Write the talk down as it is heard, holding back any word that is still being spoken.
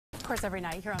course, every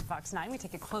night here on Fox 9, we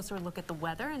take a closer look at the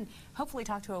weather and hopefully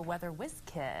talk to a weather whiz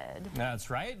kid. That's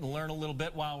right. And learn a little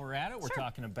bit while we're at it. We're Sure.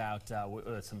 talking about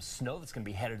some snow that's going to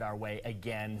be headed our way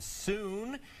again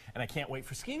soon. And I can't wait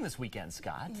for skiing this weekend,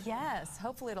 Scott. Yes,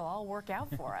 hopefully it'll all work out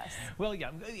for us. Well,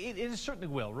 yeah, it certainly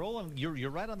will. Roland,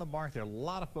 you're right on the mark. There are a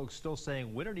lot of folks still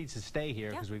saying winter needs to stay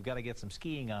here because we've got to get some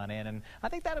skiing on in. And I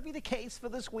think that'll be the case for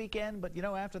this weekend. But, you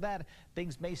know, after that,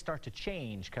 things may start to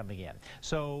change coming in.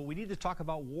 So we need to talk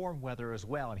about warm weather as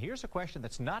well. And here's a question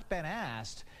that's not been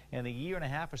asked in the year and a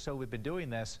half or so we've been doing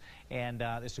this. And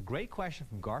it's a great question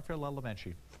from Garfield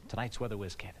Elementary, tonight's Weather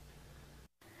Whiz Kid.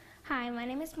 Hi, my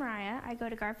name is Mariah. I go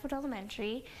to Garfield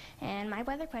Elementary, and my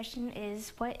weather question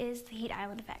is, what is the heat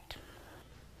island effect?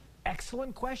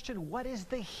 Excellent question. What is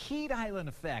the heat island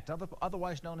effect,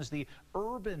 otherwise known as the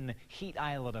urban heat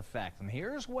island effect? And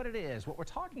here's what it is. What we're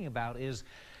talking about is,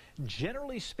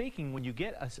 generally speaking, when you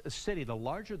get a city, the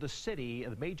larger the city,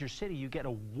 the major city, you get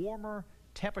a warmer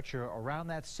temperature around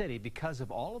that city because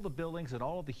of all of the buildings and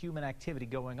all of the human activity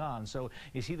going on. So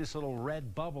you see this little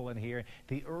red bubble in here,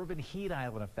 the urban heat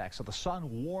island effect. So the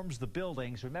sun warms the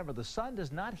buildings. Remember, the sun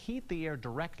does not heat the air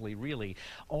directly, really,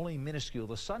 only minuscule.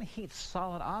 The sun heats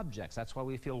solid objects. That's why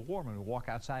we feel warm when we walk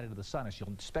outside into the sun. As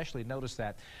you'll especially notice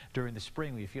that during the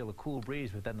spring, we feel a cool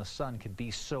breeze, but then the sun can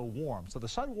be so warm. So the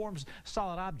sun warms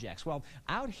solid objects. Well,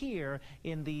 out here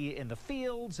in the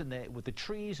fields and with the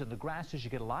trees and the grasses, you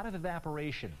get a lot of evaporation.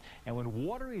 And when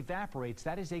water evaporates,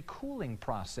 that is a cooling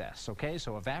process, okay?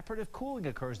 So evaporative cooling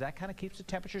occurs. That kind of keeps the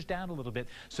temperatures down a little bit.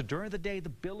 So during the day, the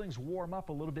buildings warm up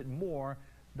a little bit more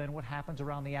than what happens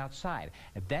around the outside.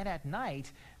 And then at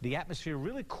night, the atmosphere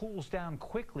really cools down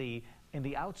quickly in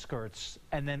the outskirts,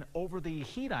 and then over the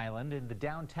heat island in the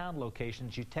downtown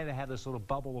locations, you tend to have this little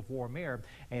bubble of warm air,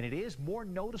 and it is more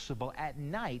noticeable at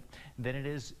night than it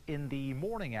is in the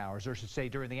morning hours, or I should say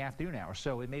during the afternoon hours.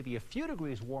 So it may be a few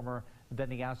degrees warmer than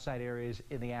the outside areas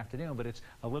in the afternoon, but it's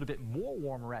a little bit more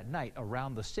warmer at night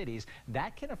around the cities.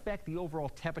 That can affect the overall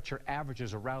temperature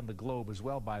averages around the globe as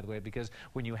well, by the way, because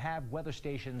when you have weather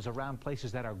stations around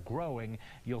places that are growing,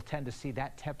 you'll tend to see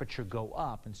that temperature go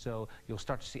up, and so you'll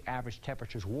start to see average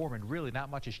temperatures warm, and really not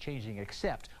much is changing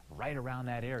except right around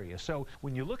that area. So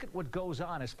when you look at what goes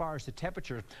on as far as the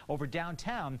temperature over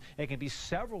downtown, it can be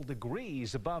several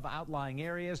degrees above outlying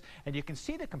areas, and you can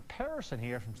see the comparison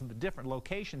here from some of the different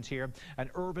locations here.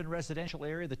 An urban residential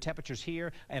area, the temperatures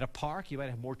here. At a park, you might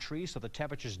have more trees, so the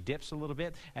temperatures dips a little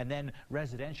bit. And then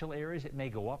residential areas, it may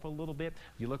go up a little bit.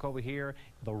 You look over here,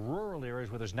 the rural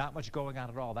areas where there's not much going on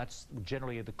at all, that's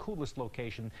generally the coolest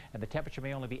location, and the temperature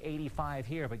may only be 85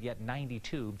 here, but yet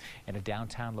 92 in a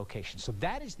downtown location. So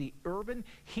that is the urban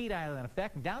heat island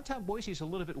effect. Downtown Boise is a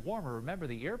little bit warmer. Remember,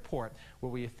 the airport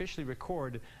where we officially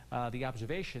record the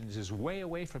observations is way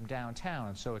away from downtown,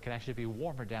 and so it can actually be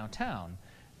warmer downtown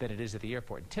than it is at the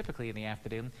airport. And typically in the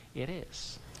afternoon, it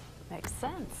is. Makes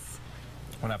sense.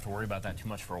 Won't have to worry about that too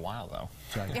much for a while, though.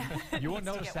 So, you won't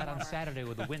notice that on Saturday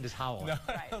when the wind is howling. No,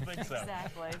 I don't think so.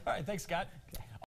 Exactly. All right, thanks, Scott. Okay.